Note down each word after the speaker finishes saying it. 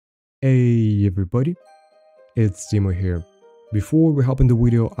Hey everybody, it's Dimo here. Before we hop in the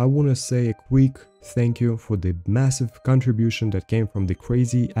video, I want to say a quick thank you for the massive contribution that came from the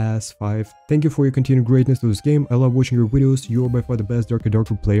crazy ass 5. Thank you for your continued greatness to this game. I love watching your videos. You're by far the best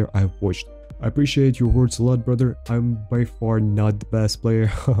Darker player I've watched. I appreciate your words a lot, brother. I'm by far not the best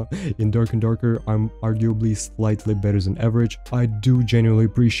player in Darker. I'm arguably slightly better than average. I do genuinely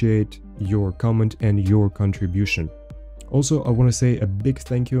appreciate your comment and your contribution. Also, I want to say a big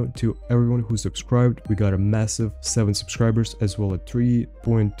thank you to everyone who subscribed. We got a massive 7 subscribers as well as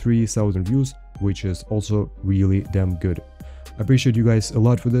 3.3 thousand views, which is also really damn good. I appreciate you guys a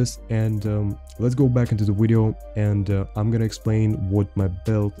lot for this, and let's go back into the video, and I'm gonna explain what my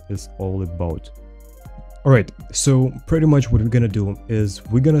build is all about. Alright, so pretty much what we're gonna do is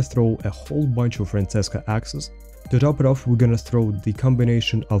we're gonna throw a whole bunch of Francisca axes. To top it off, we're gonna throw the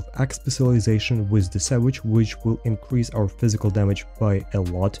combination of axe specialization with the savage, which will increase our physical damage by a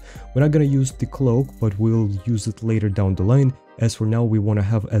lot. We're not gonna use the cloak, but we'll use it later down the line. As for now, we want to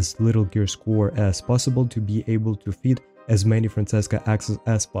have as little gear score as possible to be able to feed as many Francisca axes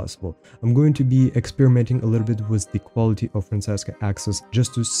as possible. I'm going to be experimenting a little bit with the quality of Francisca axes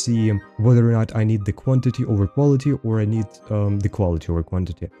just to see whether or not I need the quantity over quality, or I need the quality over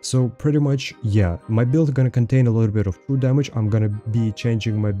quantity. So pretty much, yeah, my build is gonna contain a little bit of true damage. I'm gonna be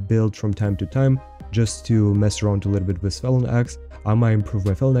changing my build from time to time just to mess around a little bit with Felon Axe. I might improve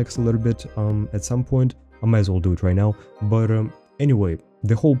my Felon Axe a little bit at some point. I might as well do it right now. But anyway,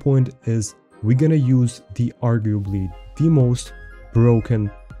 the whole point is we're gonna use the arguably the most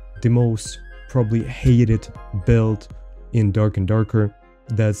broken, the most probably hated build in Darker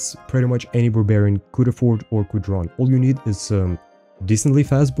that's pretty much any barbarian could afford or could run. All you need is decently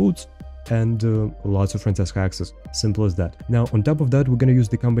fast boots and lots of Francisca axes. Simple as that. Now on top of that, we're gonna use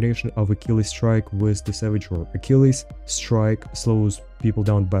the combination of Achilles Strike with the Savage Roar. Achilles Strike slows people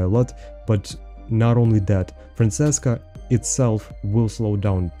down by a lot, but not only that, Francisca itself will slow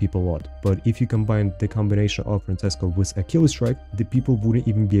down people a lot, but if you combine the combination of Francisca with Achilles Strike, the people wouldn't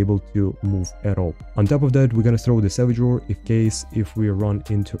even be able to move at all. On top of that, we're gonna throw the Savage Roar if we run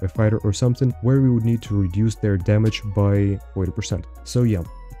into a fighter or something where we would need to reduce their damage by 40%. So yeah,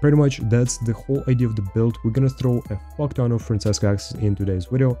 pretty much that's the whole idea of the build. We're gonna throw a fuck ton of Francisca axes in today's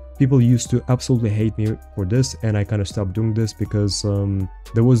video. People used to absolutely hate me for this, and I kind of stopped doing this because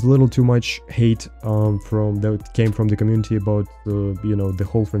there was a little too much hate that came from the community about you know, the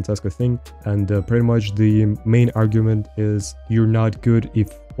whole Francisca thing, and pretty much the main argument is you're not good if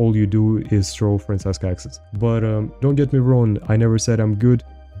all you do is throw Francisca axes. But don't get me wrong, I never said I'm good,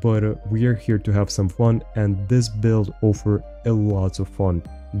 but we are here to have some fun, and this build offers a lot of fun.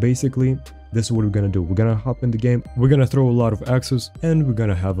 Basically, this is what we're gonna do. We're gonna hop in the game, we're gonna throw a lot of axes, and we're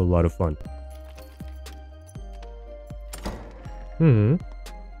gonna have a lot of fun.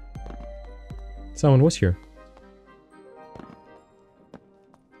 Someone was here.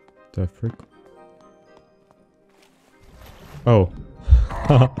 The frick? Oh.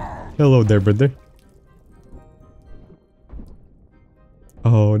 Hello there, brother.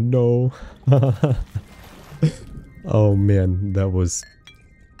 Oh no. Oh man, that was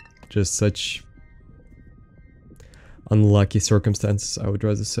just such unlucky circumstances, I would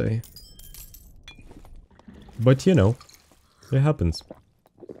rather say. But you know, it happens.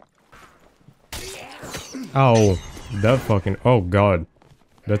 Ow, that fucking, oh god.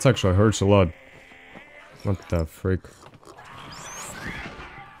 That's actually hurts a lot. What the frick?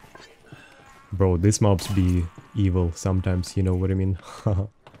 Bro, these mobs be evil sometimes, you know what I mean?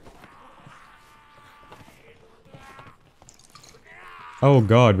 Oh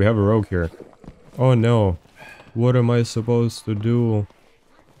god, we have a rogue here. Oh no. What am I supposed to do?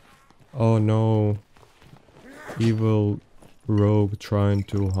 Oh no. Evil rogue trying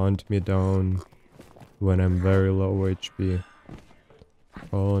to hunt me down when I'm very low HP.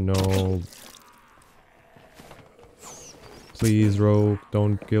 Oh no. Please, rogue,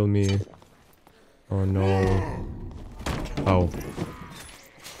 don't kill me. Oh no. Ow.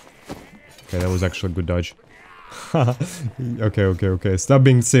 Okay, that was actually a good dodge. Okay. Stop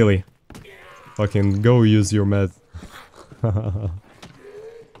being silly. Fucking go use your meth.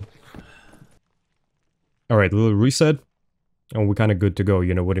 Alright, little reset. And we're kinda good to go,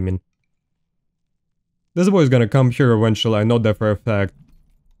 you know what I mean? This boy's gonna come here eventually, I know that for a fact.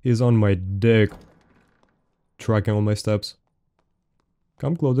 He's on my dick. Tracking all my steps.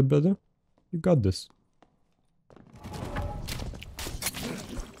 Come closer, brother. You got this.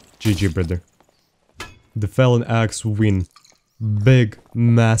 GG, brother. The Felon Axe win. Big,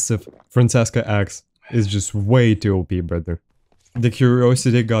 massive Francisca Axe is just way too OP, brother. The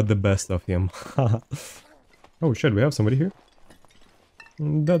curiosity got the best of him. Oh shit, we have somebody here?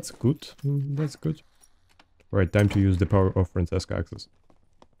 That's good. That's good. Right, time to use the power of Francisca access.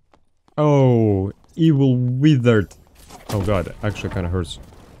 Oh, evil Withard. Oh god, actually kind of hurts.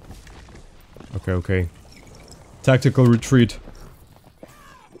 Okay, okay. Tactical retreat.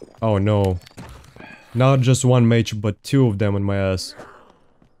 Oh no. Not just one mage, but two of them on my ass.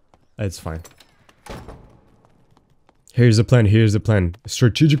 It's fine. Here's the plan, here's the plan.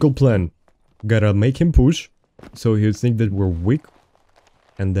 Strategical plan. Gotta make him push, so he'll think that we're weak.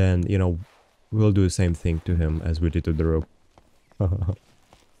 And then, you know, we'll do the same thing to him as we did to the rope.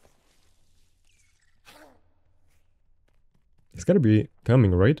 It's gotta be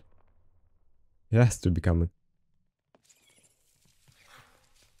coming, right? It has to be coming.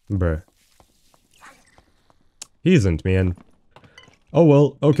 Bruh. He isn't, man. Oh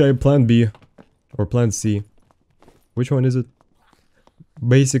well, okay, plan B. Or plan C. Which one is it?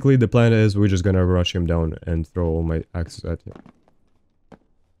 Basically, the plan is we're just gonna rush him down and throw all my axes at him.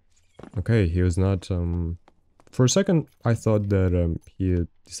 Okay, he was not, For a second, I thought that, he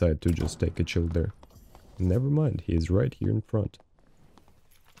decided to just take a chill there. Never mind, he is right here in front.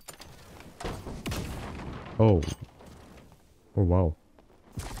 Oh. Oh, wow.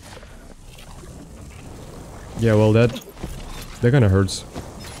 Yeah, well, that kinda hurts.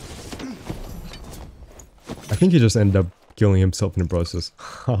 I think he just ended up killing himself in the process.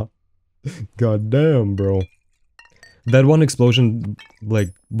 God damn, bro. That one explosion, like,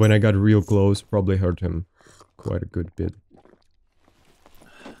 when I got real close, probably hurt him quite a good bit.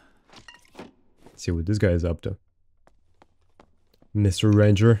 Let's see what this guy is up to. Mr.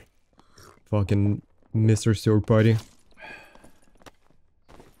 Ranger. Fucking Mr. Sword Party.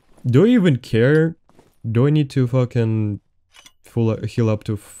 Do I even care? Do I need to fucking heal up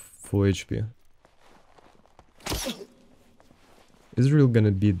to full HP? Is it really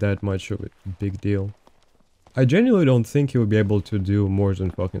gonna be that much of a big deal? I genuinely don't think he will be able to do more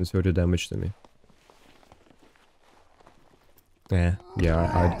than fucking 30 damage to me. Yeah,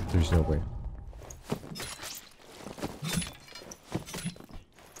 there's no way.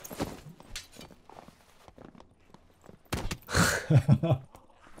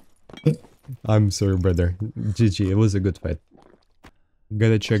 I'm sorry, brother. GG, it was a good fight.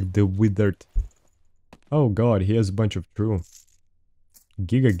 Gotta check the Withard. Oh god, he has a bunch of true.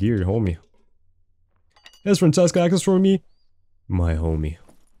 Giga gear, homie. Yes, Francisca access for me. My homie.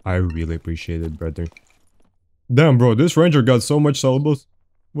 I really appreciate it, brother. Damn, bro, this ranger got so much syllables.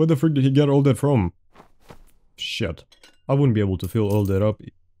 Where the frick did he get all that from? Shit. I wouldn't be able to fill all that up,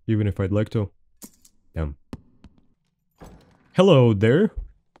 even if I'd like to. Damn. Hello there.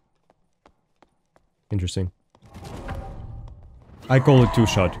 Interesting. I call it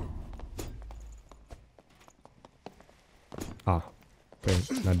two-shot. Ah. Okay,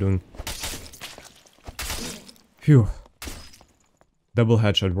 not doing... Phew. Double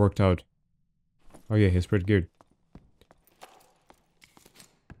headshot worked out. Oh yeah, he's pretty good.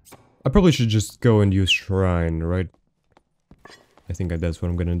 I probably should just go and use Shrine, right? I think that's what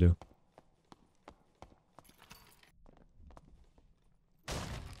I'm gonna do.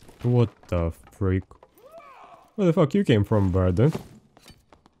 What the freak? Where the fuck you came from, Barb? The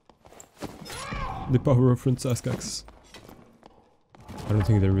power of Francisca. I don't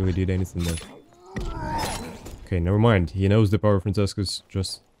think they really did anything there. Okay, never mind. He knows the power of Francisca's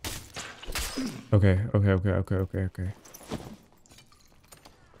just... Okay.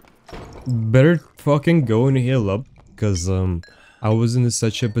 Better fucking go and heal up, because I was in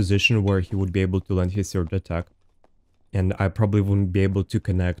such a position where he would be able to land his third attack. And I probably wouldn't be able to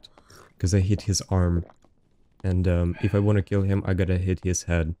connect, because I hit his arm. And if I want to kill him, I gotta hit his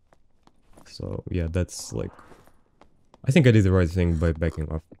head. So yeah, that's like... I think I did the right thing by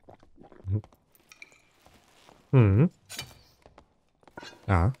backing off.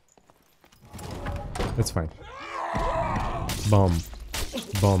 Ah. That's fine. Bomb.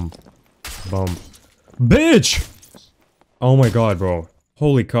 Bomb. Bomb. Bitch! Oh my god, bro.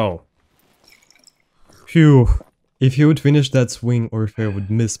 Holy cow. Phew. If he would finish that swing, or if I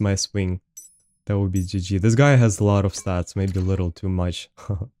would miss my swing, that would be GG. This guy has a lot of stats, maybe a little too much.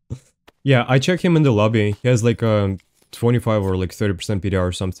 Yeah, I checked him in the lobby. He has like 25 or like 30% PDR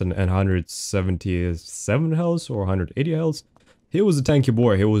or something, and 177 health or 180 health. He was a tanky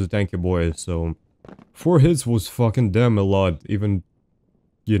boy, so 4 hits was fucking damn a lot, even,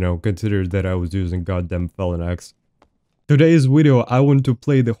 you know, consider that I was using goddamn Felon Axe. Today's video, I want to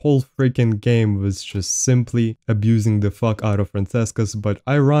play the whole freaking game with just simply abusing the fuck out of Francisca's, but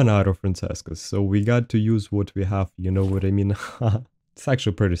I ran out of Francisca's, so we got to use what we have, you know what I mean? It's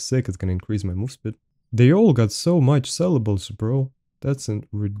actually pretty sick, it's gonna increase my move speed. They all got so much syllables, bro. That's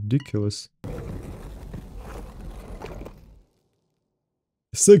ridiculous.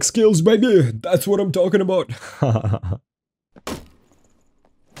 6 kills, baby! That's what I'm talking about!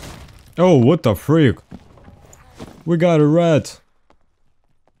 Oh, what the freak? We got a rat!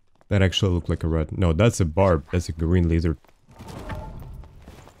 That actually looked like a rat. No, that's a barb. That's a green lizard.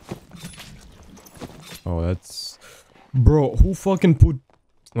 Oh, that's... Bro, who fucking put...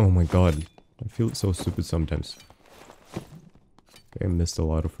 Oh my god. I feel so stupid sometimes. Okay, I missed a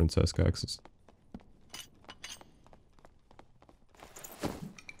lot of Francisca axes.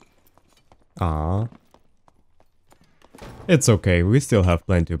 Ah. It's okay, we still have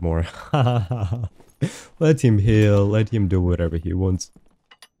plenty more. Let him heal, let him do whatever he wants.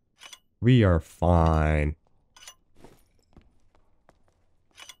 We are fine.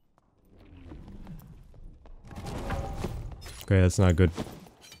 Okay, that's not good.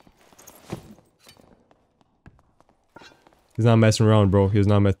 He's not messing around, bro. He's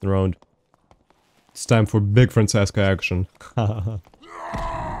not messing around. It's time for big Francisca action.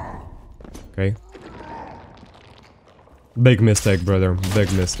 Okay. Big mistake, brother.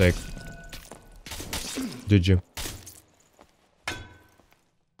 Big mistake. Did you?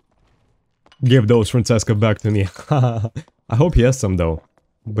 Give those Francisca back to me. I hope he has some though.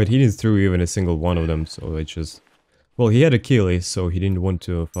 But he didn't throw even a single one of them, so it's just... Well, he had Achilles, so he didn't want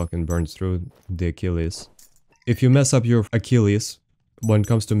to fucking burn through the Achilles. If you mess up your Achilles, when it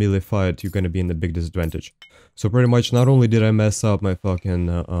comes to melee fight, you're gonna be in a big disadvantage. So pretty much, not only did I mess up my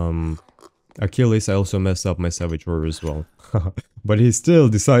fucking, Achilles, I also messed up my Savage Roar as well. But he still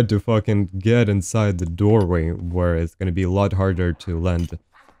decided to fucking get inside the doorway, where it's gonna be a lot harder to land,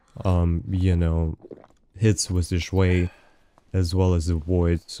 you know, hits with the Shui, as well as the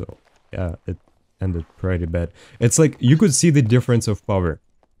Void, so yeah, it ended pretty bad. It's like, you could see the difference of power.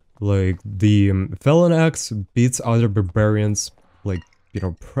 Like, the Felon Axe beats other barbarians, like, you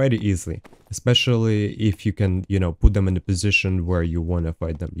know, pretty easily. Especially if you can, you know, put them in a position where you want to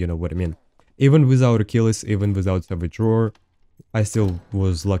fight them, you know what I mean? Even without Achilles, even without Savage Roar, I still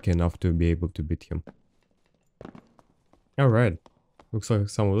was lucky enough to be able to beat him. Alright. Looks like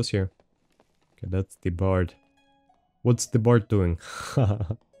someone was here. Okay, that's the Bard. What's the Bard doing?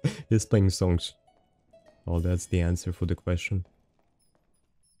 He's playing songs. Oh, that's the answer for the question.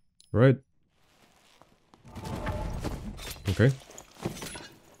 Right. Okay.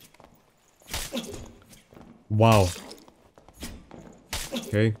 Wow.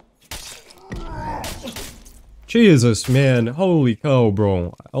 Okay. Jesus, man. Holy cow,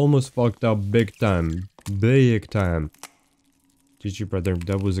 bro. I almost fucked up big time. Big time. GG, brother.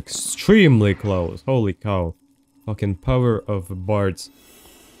 That was extremely close. Holy cow. Fucking power of bards.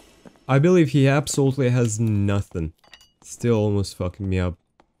 I believe he absolutely has nothing. Still almost fucking me up.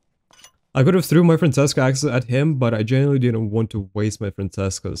 I could have threw my Francisca axe at him, but I genuinely didn't want to waste my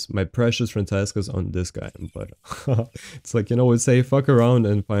Franciscas, my precious Franciscas on this guy. But it's like, you know what, say fuck around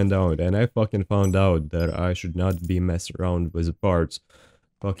and find out. And I fucking found out that I should not be messing around with parts.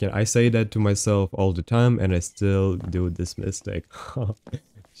 Fucking, I say that to myself all the time and I still do this mistake.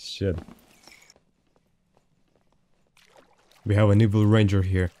 Shit. We have an evil ranger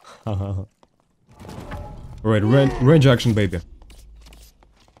here. Alright, range action, baby.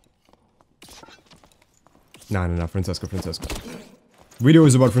 Nah, Francisca. Video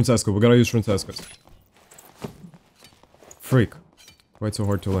is about Francisca, we gotta use Franciscas. Freak. Why it's so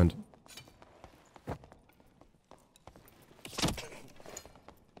hard to land?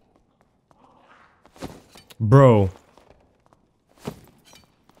 Bro.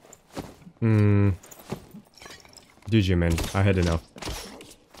 GG, man. I had enough.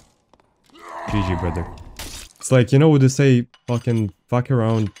 GG, brother. It's like, you know what they say, fucking fuck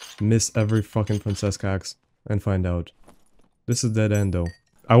around, miss every fucking Francisca axe. And find out. This is dead end though.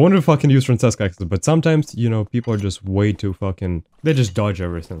 I want to fucking use Francisca axes, but sometimes, you know, people are just way too fucking... They just dodge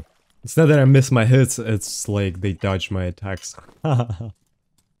everything. It's not that I miss my hits, it's like they dodge my attacks.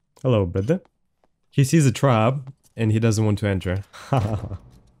 Hello, brother. He sees a trap, and he doesn't want to enter.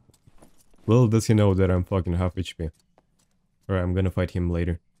 Little does he know that I'm fucking half HP. Alright, I'm gonna fight him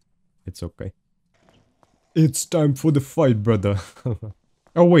later. It's okay. It's time for the fight, brother.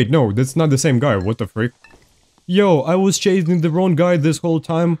 Oh wait, no, that's not the same guy, what the freak? Yo, I was chasing the wrong guy this whole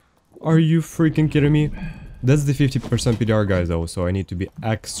time. Are you freaking kidding me? That's the 50% PDR guy though, so I need to be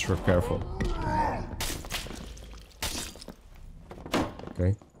extra careful.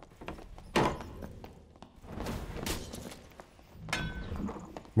 Okay.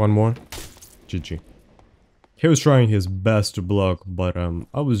 One more. GG. He was trying his best to block, but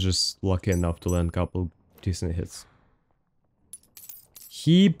I was just lucky enough to land a couple decent hits.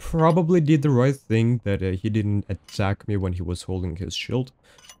 He probably did the right thing that he didn't attack me when he was holding his shield.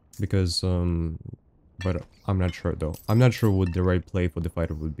 Because, But I'm not sure though. I'm not sure what the right play for the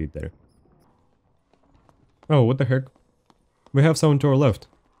fighter would be there. Oh, what the heck? We have someone to our left.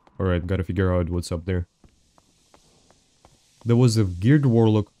 Alright, gotta figure out what's up there. There was a geared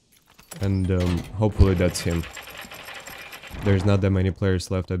Warlock, and hopefully that's him. There's not that many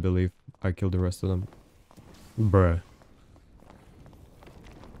players left, I believe. I killed the rest of them. Bruh.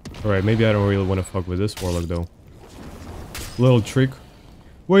 Alright, maybe I don't really want to fuck with this Warlock though. Little trick.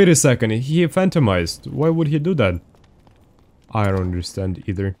 Wait a second, he phantomized. Why would he do that? I don't understand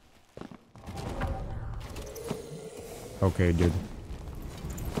either. Okay, dude.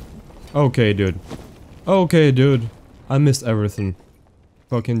 Okay, dude. Okay, dude. I missed everything.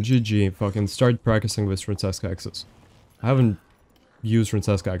 Fucking GG. Fucking start practicing with Francisca access. I haven't used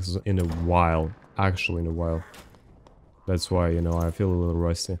Francisca access in a while. Actually, in a while. That's why, you know, I feel a little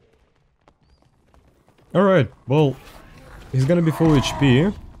rusty. Alright, well, he's gonna be full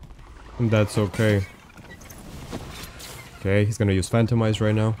HP. And that's okay. Okay, he's gonna use Phantomize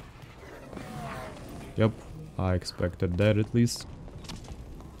right now. Yep, I expected that at least.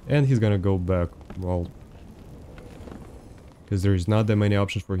 And he's gonna go back, well... because there's not that many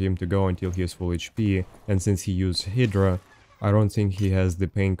options for him to go until he has full HP. And since he used Hydra, I don't think he has the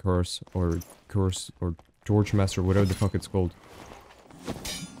Pain Curse or Torch Master, whatever the fuck it's called.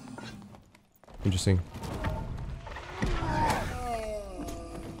 Interesting.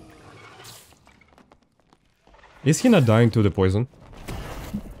 Is he not dying to the poison?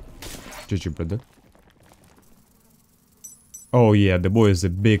 GG, brother. Oh yeah, the boy is a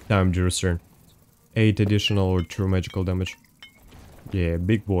big time juicer. 8 additional or true magical damage. Yeah,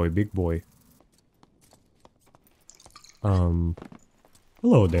 big boy, big boy.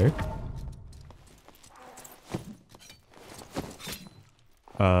 Hello there.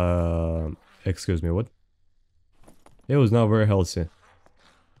 Excuse me, what? It was not very healthy.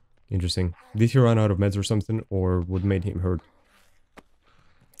 Interesting. Did he run out of meds or something, or what made him hurt?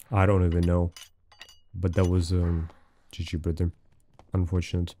 I don't even know. But that was, GG, brother.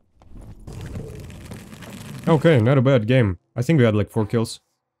 Unfortunate. Okay, not a bad game. I think we had like 4 kills.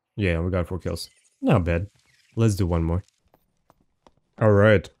 Yeah, we got 4 kills. Not bad. Let's do one more.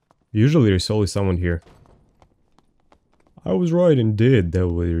 Alright. Usually there's always someone here. I was right indeed.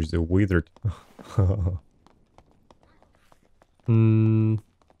 There's a Withard.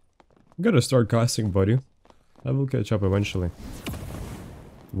 Gotta start casting, buddy. I will catch up eventually.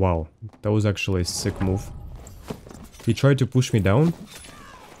 Wow, that was actually a sick move. He tried to push me down.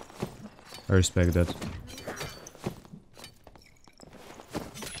 I respect that.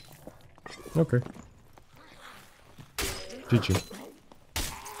 Okay. GG.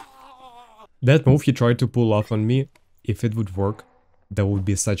 That move he tried to pull off on me, if it would work, that would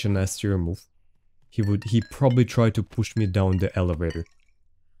be such a nastier move. He probably tried to push me down the elevator.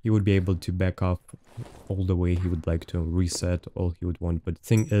 He would be able to back off all the way he would like to, reset all he would want. But the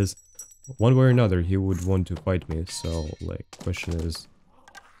thing is, one way or another, he would want to fight me. So, like, question is,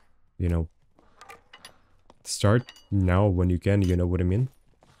 you know, start now when you can, you know what I mean?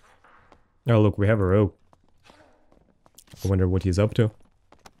 Oh, look, we have a rogue. I wonder what he's up to.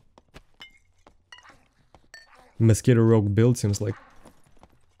 Mosquito rogue build seems like...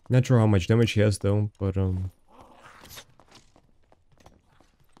 Not sure how much damage he has though, but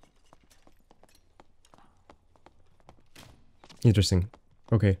interesting.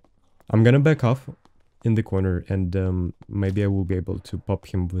 Okay. I'm gonna back off in the corner and maybe I will be able to pop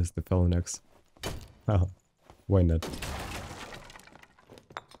him with the Felon Axe. Haha. Why not?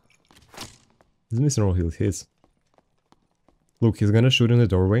 He's missing all his hits. Look, he's gonna shoot in the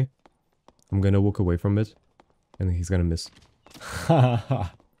doorway. I'm gonna walk away from it. And he's gonna miss.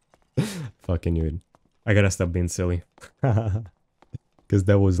 Fucking knew it. I gotta stop being silly. Because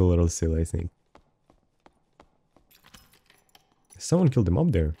that was a little silly, I think. Someone killed him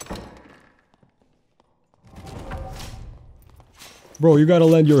up there. Bro, you gotta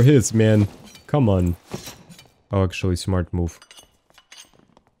land your hits, man. Come on. Oh, actually, smart move.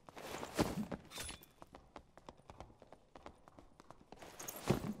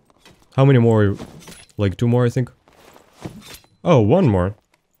 How many more? Like 2 more, I think. Oh, 1 more.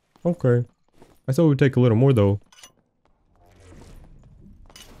 Okay. I thought it would take a little more, though.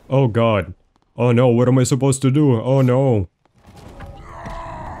 Oh, God. Oh, no. What am I supposed to do? Oh, no.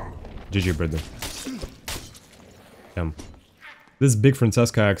 GG, brother. Damn. This big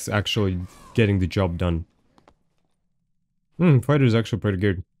Francisca axe actually getting the job done. Fighter is actually pretty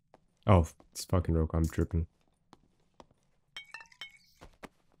good. Oh, it's fucking rogue. I'm tripping.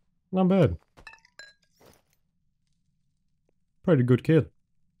 Not bad. Pretty good kid.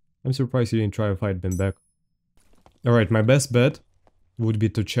 I'm surprised he didn't try to fight them back. Alright, my best bet would be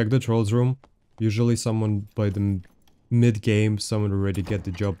to check the trolls room, Usually someone by the mid-game, someone already get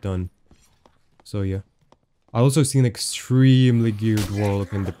the job done. So yeah. I also seen extremely geared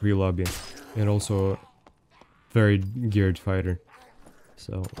Warlock in the pre-lobby. And also very geared fighter.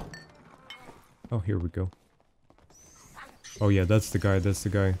 So... Oh, here we go. Oh yeah, that's the guy, that's the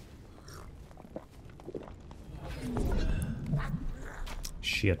guy.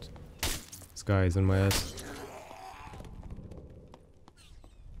 Shit. This guy is in my ass.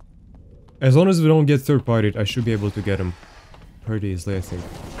 As long as we don't get third-partied, I should be able to get him. Pretty easily, I think.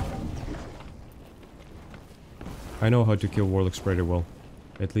 I know how to kill Warlocks pretty well.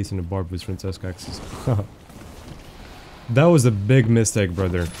 At least in the Barb with Francisca axis. That was a big mistake,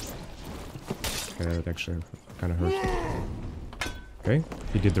 brother. Okay, that actually kinda hurt. Okay,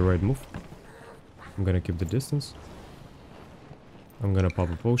 he did the right move. I'm gonna keep the distance. I'm gonna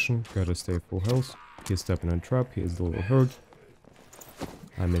pop a potion, gotta stay full health. He's stepping on trap, he is a little hurt.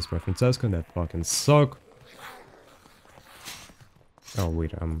 I missed my Francisca, that fucking suck. Oh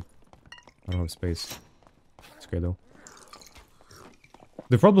wait, I don't have space. It's okay though.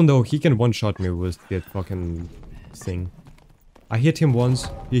 The problem though, he can one-shot me with that fucking thing. I hit him once,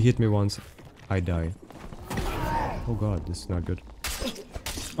 he hit me once, I die. Oh god, this is not good.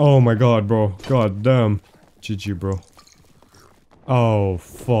 Oh my god, bro. God damn. GG, bro. Oh,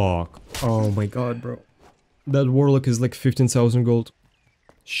 fuck. Oh my god, bro. That Warlock is like 15,000 gold.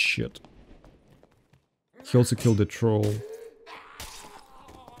 Shit. He also killed the troll.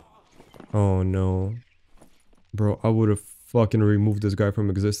 Oh no. Bro, I would have fucking removed this guy from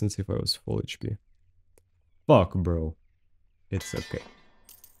existence if I was full HP. Fuck, bro. It's okay.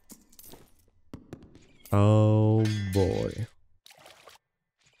 Oh boy.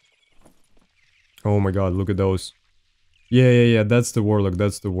 Oh my god, look at those. Yeah, that's the Warlock,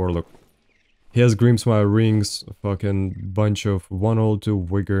 that's the Warlock. He has Grimsmile rings, a fucking bunch of 102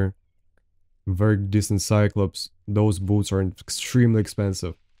 Vigor, very decent Cyclops. Those boots are extremely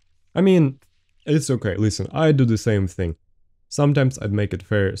expensive. I mean, it's okay, listen, I do the same thing. Sometimes I'd make it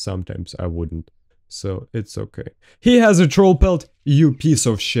fair, sometimes I wouldn't. So, it's okay. He has a troll pelt, you piece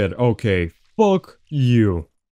of shit. Okay, fuck you.